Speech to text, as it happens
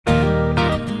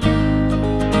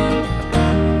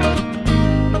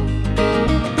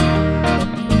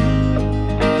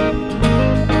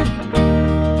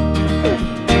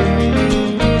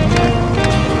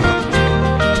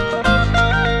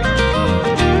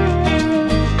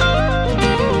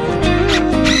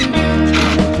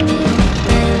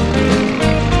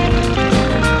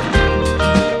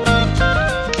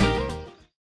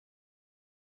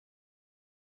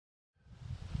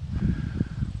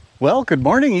Well, good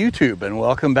morning YouTube, and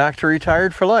welcome back to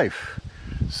Retired for Life.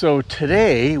 So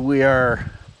today we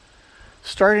are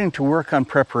starting to work on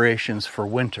preparations for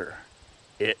winter.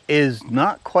 It is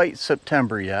not quite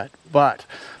September yet, but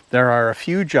there are a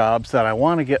few jobs that I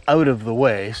want to get out of the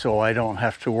way so I don't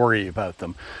have to worry about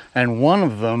them. And one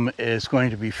of them is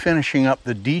going to be finishing up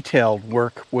the detailed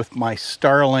work with my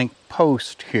Starlink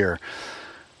post here.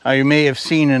 You may have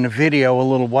seen in a video a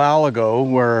little while ago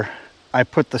where I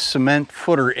put the cement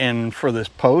footer in for this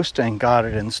post and got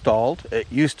it installed. It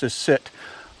used to sit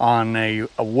on a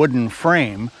wooden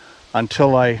frame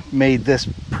until I made this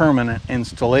permanent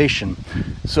installation.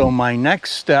 So my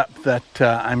next step that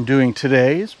I'm doing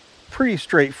today is pretty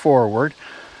straightforward.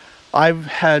 I've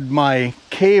had my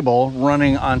cable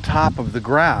running on top of the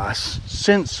grass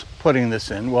since putting this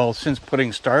in, well, since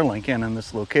putting Starlink in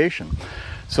this location.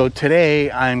 So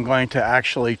today I'm going to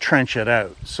actually trench it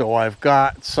out. So I've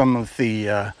got some of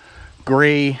the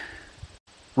gray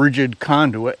rigid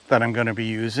conduit that I'm going to be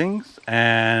using,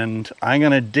 and I'm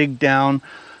going to dig down.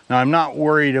 Now I'm not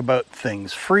worried about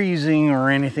things freezing or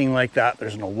anything like that.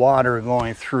 There's no water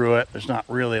going through it. There's not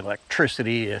really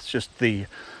electricity. It's just the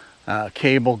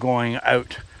cable going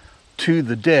out to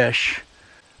the dish.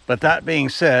 But that being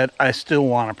said, I still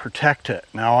want to protect it.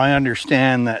 Now I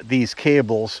understand that these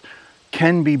cables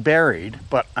can be buried,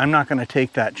 but I'm not going to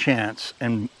take that chance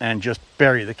and just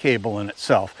bury the cable in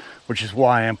itself, which is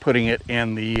why I'm putting it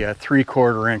in the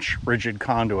 3/4 inch rigid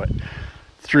conduit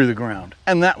through the ground,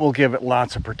 and that will give it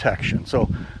lots of protection. So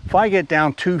if I get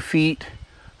down 2 feet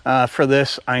for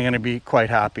this, I'm going to be quite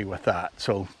happy with that.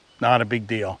 So not a big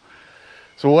deal.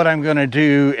 So what I'm going to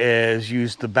do is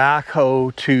use the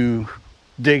backhoe to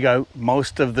dig out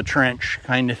most of the trench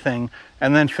kind of thing,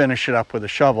 and then finish it up with a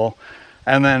shovel.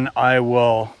 And then I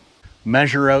will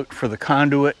measure out for the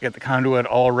conduit, get the conduit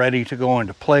all ready to go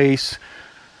into place,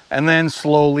 and then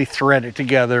slowly thread it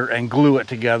together and glue it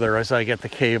together as I get the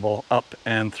cable up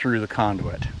and through the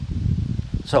conduit.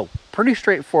 So pretty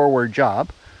straightforward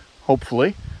job,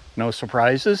 hopefully, no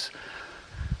surprises.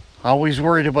 Always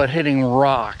worried about hitting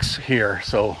rocks here,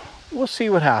 so we'll see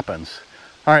what happens.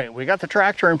 All right, we got the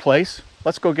tractor in place.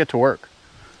 Let's go get to work.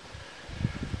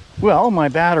 Well, my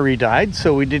battery died,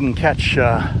 so we didn't catch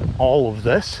all of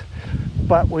this,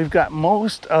 but we've got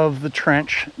most of the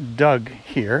trench dug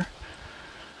here.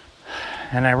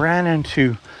 And I ran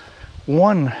into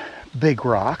one big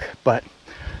rock, but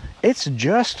it's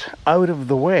just out of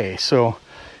the way. So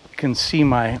you can see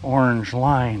my orange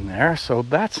line there, so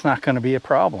that's not going to be a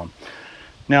problem.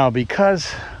 Now,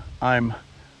 because I'm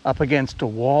up against a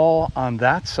wall on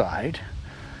that side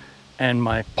and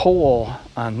my pole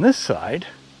on this side,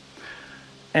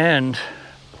 and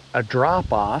a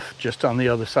drop off just on the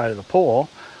other side of the pole,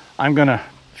 I'm gonna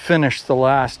finish the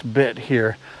last bit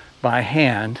here by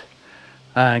hand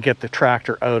and get the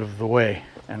tractor out of the way,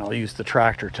 and I'll use the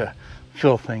tractor to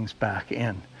fill things back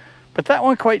in. But that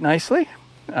went quite nicely.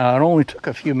 It only took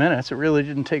a few minutes. It really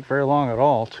didn't take very long at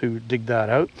all to dig that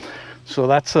out. So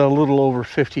that's a little over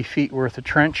 50 feet worth of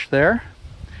trench there,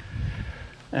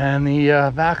 and the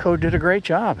backhoe did a great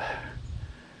job.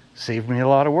 Saved me a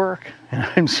lot of work, and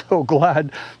I'm so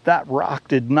glad that rock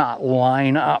did not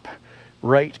line up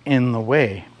right in the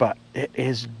way, but it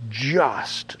is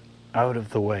just out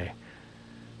of the way.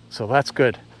 So that's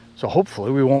good. So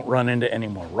hopefully we won't run into any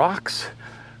more rocks.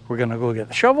 We're gonna go get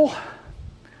the shovel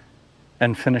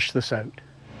and finish this out.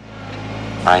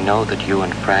 I know that you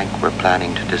and Frank were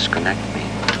planning to disconnect me,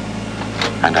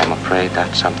 and I'm afraid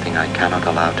that's something I cannot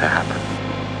allow to happen.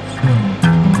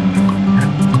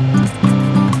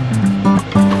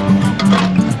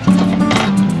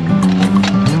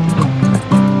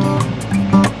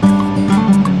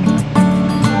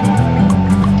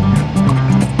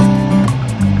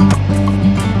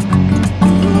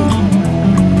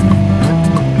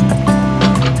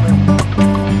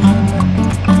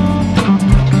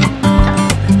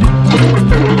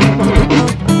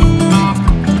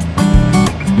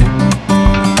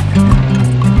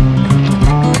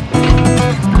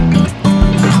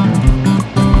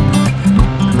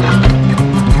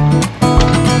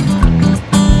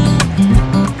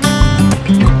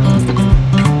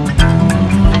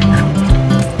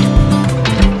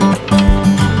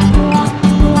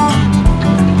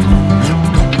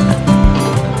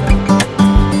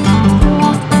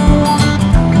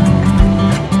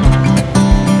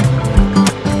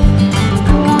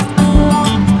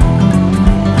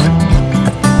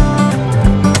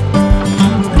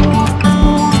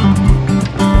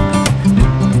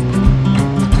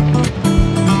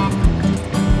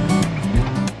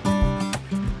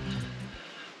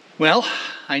 Well,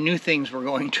 I knew things were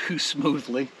going too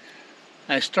smoothly.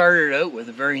 I started out with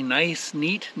a very nice,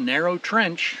 neat, narrow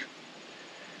trench.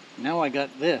 Now I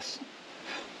got this.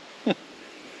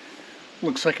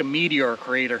 Looks like a meteor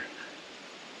crater.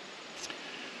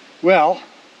 Well,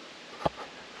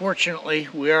 fortunately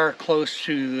we are close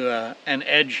to an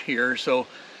edge here, so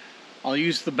I'll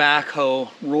use the backhoe,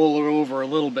 roll it over a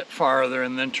little bit farther,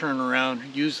 and then turn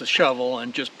around, use the shovel,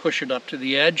 and just push it up to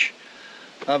the edge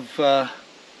of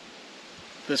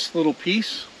this little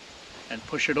piece and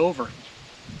push it over.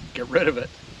 Get rid of it.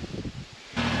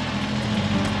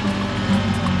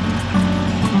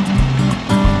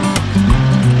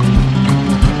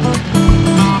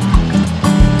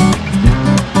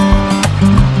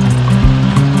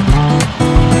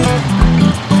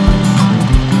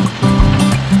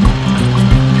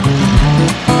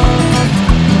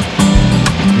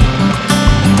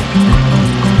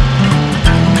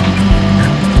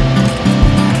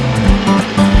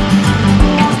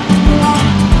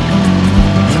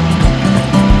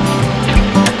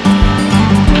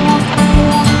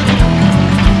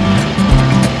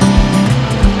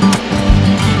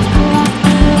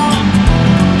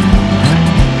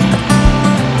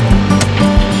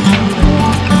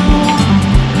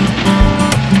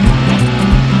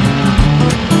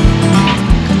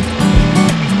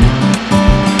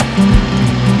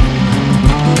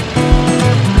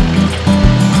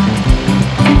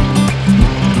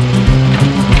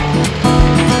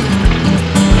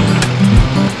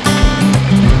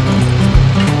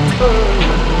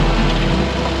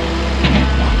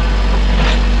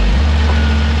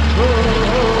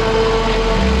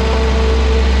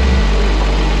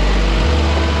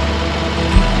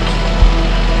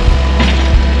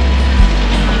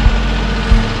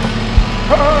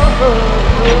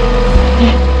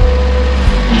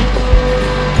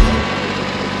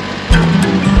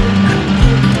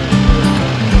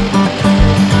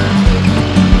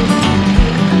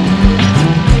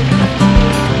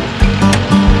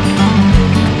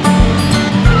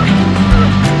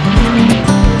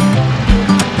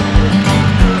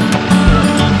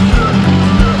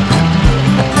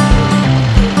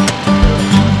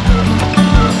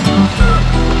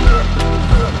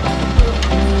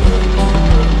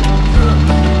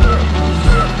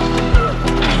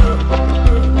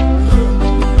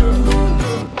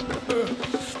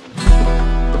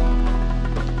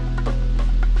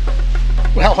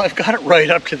 Well, I've got it right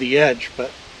up to the edge,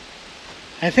 but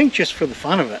I think just for the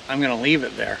fun of it, I'm going to leave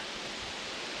it there.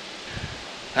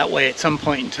 That way, at some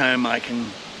point in time, I can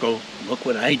go, look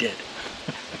what I did.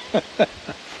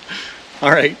 All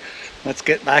right, let's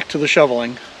get back to the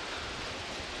shoveling.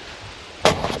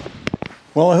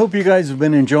 Well, I hope you guys have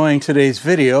been enjoying today's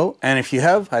video, and if you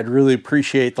have, I'd really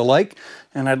appreciate the like,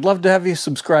 and I'd love to have you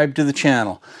subscribe to the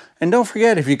channel. And don't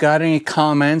forget, if you got any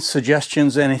comments,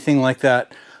 suggestions, anything like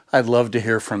that, I'd love to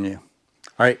hear from you.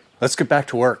 All right, let's get back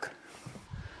to work.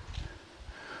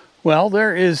 Well,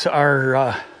 there is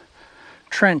our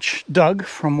trench dug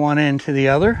from one end to the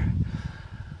other.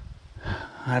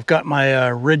 I've got my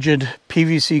rigid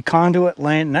PVC conduit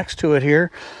laying next to it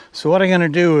here. So what I'm going to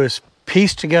do is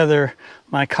piece together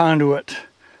my conduit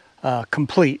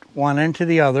complete, one end to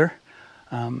the other,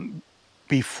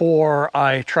 before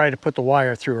I try to put the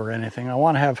wire through or anything. I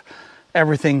want to have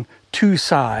everything to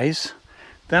size.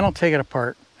 Then I'll take it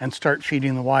apart and start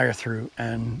feeding the wire through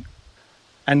and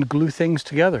glue things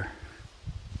together.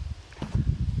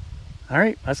 All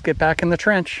right, let's get back in the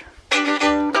trench.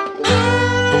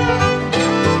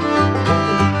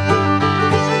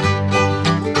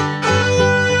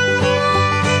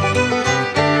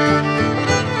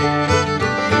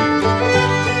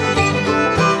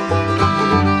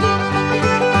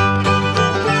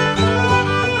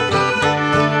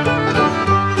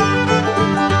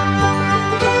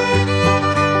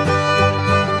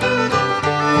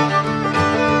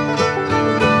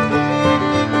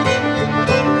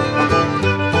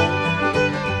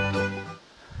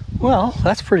 Well,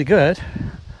 that's pretty good.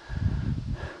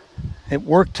 It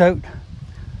worked out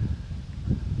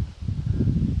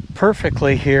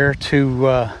perfectly here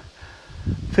to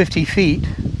 50 feet,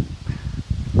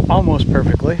 almost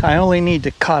perfectly. I only need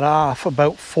to cut off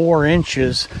about 4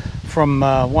 inches from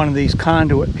one of these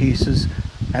conduit pieces,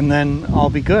 and then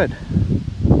I'll be good.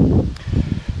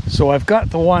 So I've got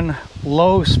the one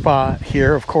low spot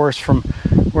here, of course, from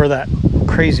where that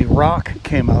crazy rock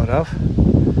came out of.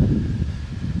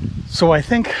 So I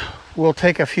think we'll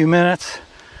take a few minutes,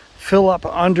 fill up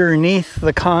underneath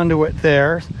the conduit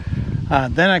there.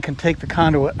 Then I can take the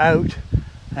conduit out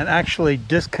and actually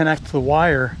disconnect the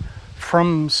wire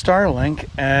from Starlink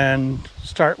and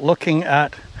start looking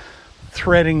at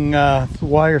threading the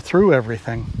wire through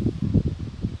everything.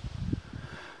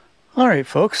 All right,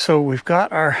 folks, so we've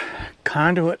got our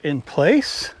conduit in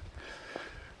place.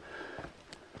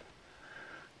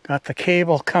 Got the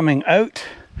cable coming out,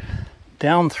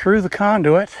 down through the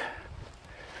conduit.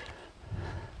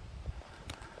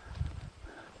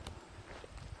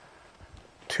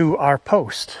 To our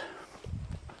post.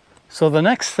 So the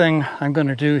next thing I'm going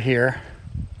to do here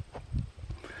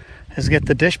is get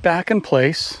the dish back in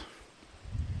place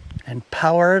and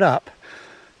power it up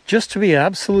just to be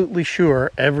absolutely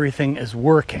sure everything is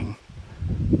working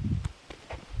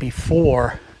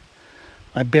before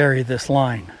I bury this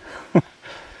line.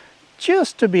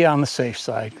 Just to be on the safe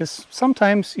side, because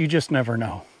sometimes you just never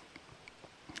know.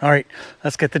 All right,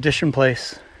 let's get the dish in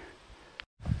place.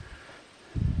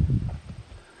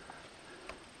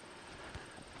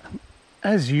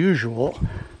 As usual,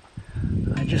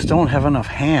 I just don't have enough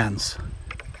hands.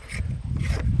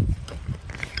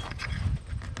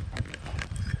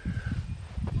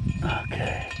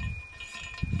 Okay.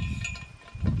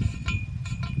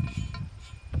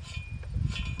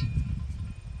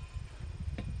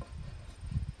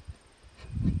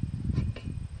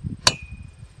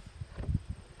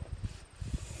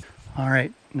 All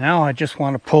right, now I just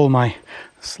want to pull my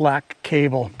slack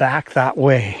cable back that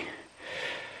way,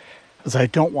 because I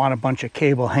don't want a bunch of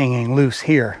cable hanging loose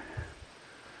here.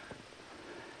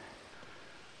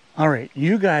 All right,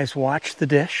 you guys watch the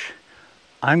dish.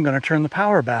 I'm going to turn the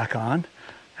power back on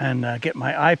and get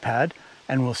my iPad,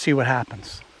 and we'll see what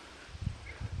happens.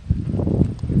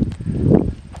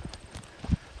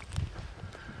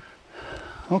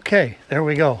 Okay, there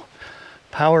we go.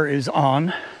 Power is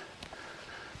on.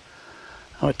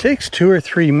 Now, it takes 2 or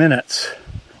 3 minutes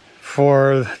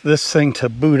for this thing to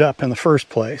boot up in the first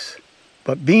place.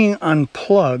 But being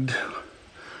unplugged,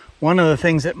 one of the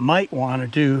things it might want to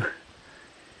do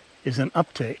is an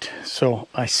update. So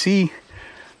I see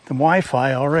the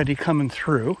Wi-Fi already coming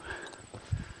through.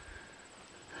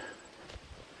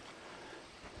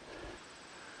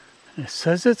 It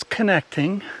says it's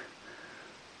connecting,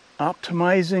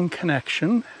 optimizing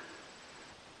connection,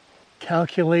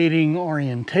 calculating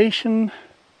orientation.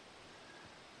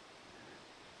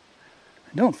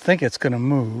 I don't think it's going to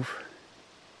move.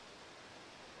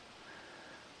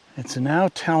 It's now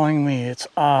telling me it's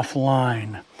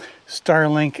offline.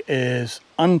 Starlink is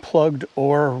unplugged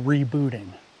or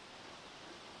rebooting.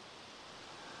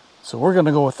 So we're going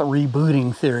to go with the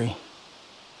rebooting theory.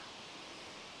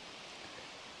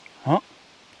 Oh,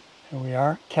 here we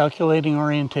are, calculating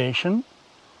orientation.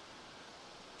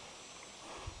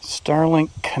 Starlink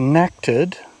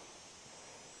connected.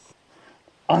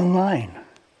 Online.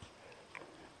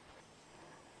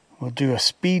 We'll do a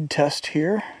speed test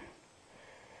here.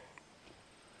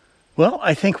 Well,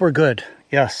 I think we're good.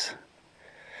 Yes.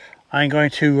 I'm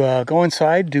going to go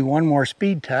inside, do one more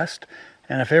speed test,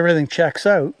 and if everything checks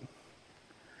out,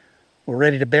 we're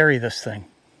ready to bury this thing.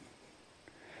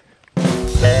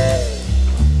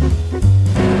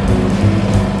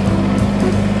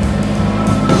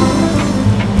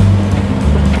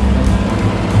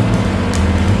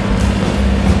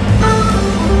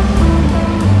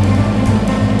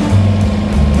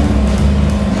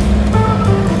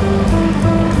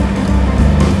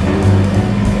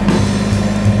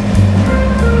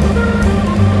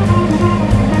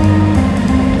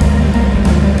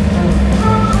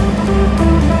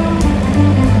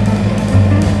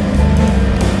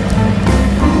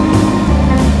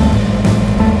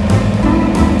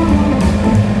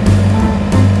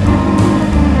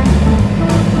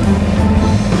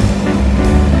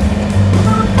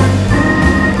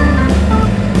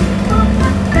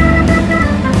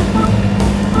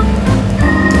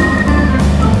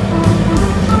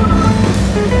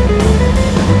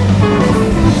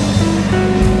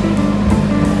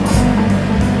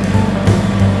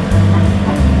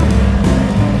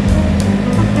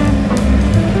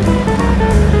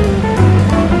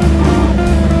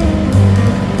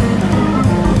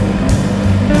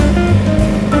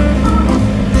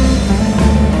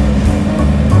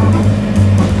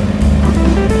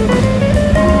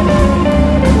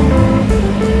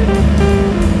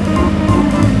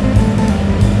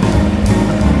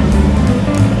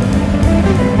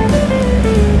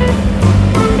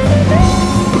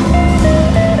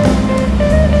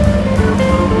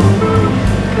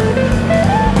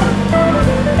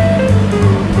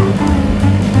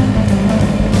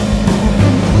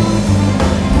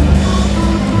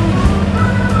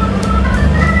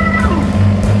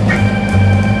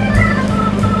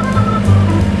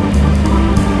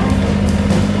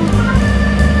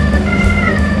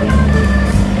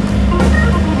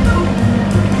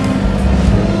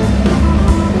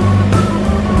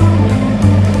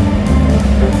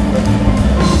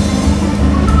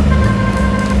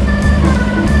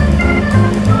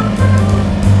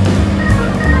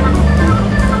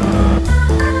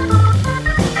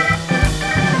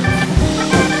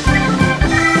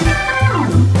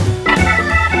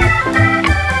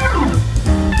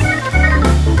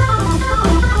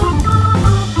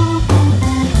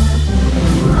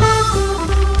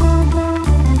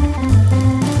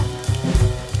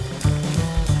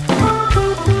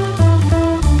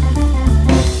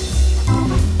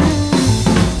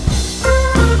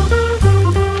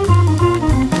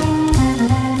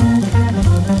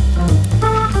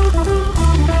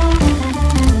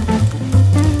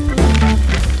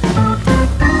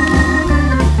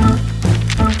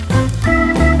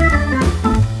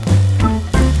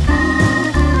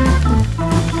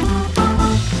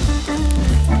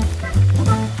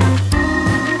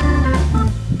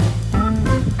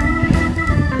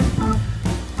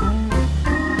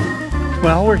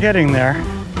 we're getting there.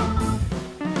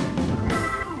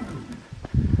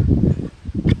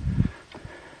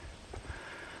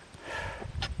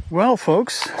 Well,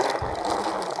 folks,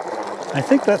 I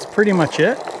think that's pretty much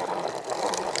it.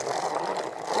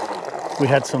 We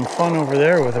had some fun over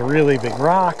there with a really big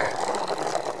rock.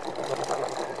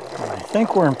 And I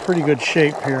think we're in pretty good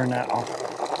shape here now.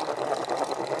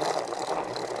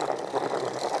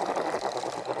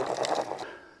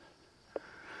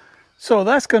 So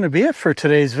that's going to be it for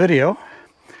today's video.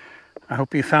 I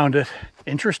hope you found it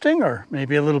interesting or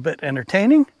maybe a little bit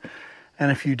entertaining.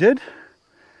 And if you did,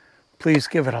 please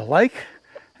give it a like,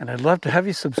 and I'd love to have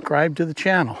you subscribe to the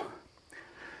channel.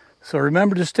 So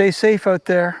remember to stay safe out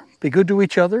there, be good to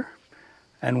each other,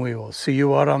 and we will see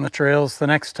you out on the trails the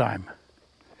next time.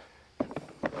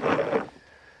 I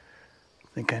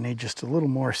think I need just a little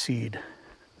more seed.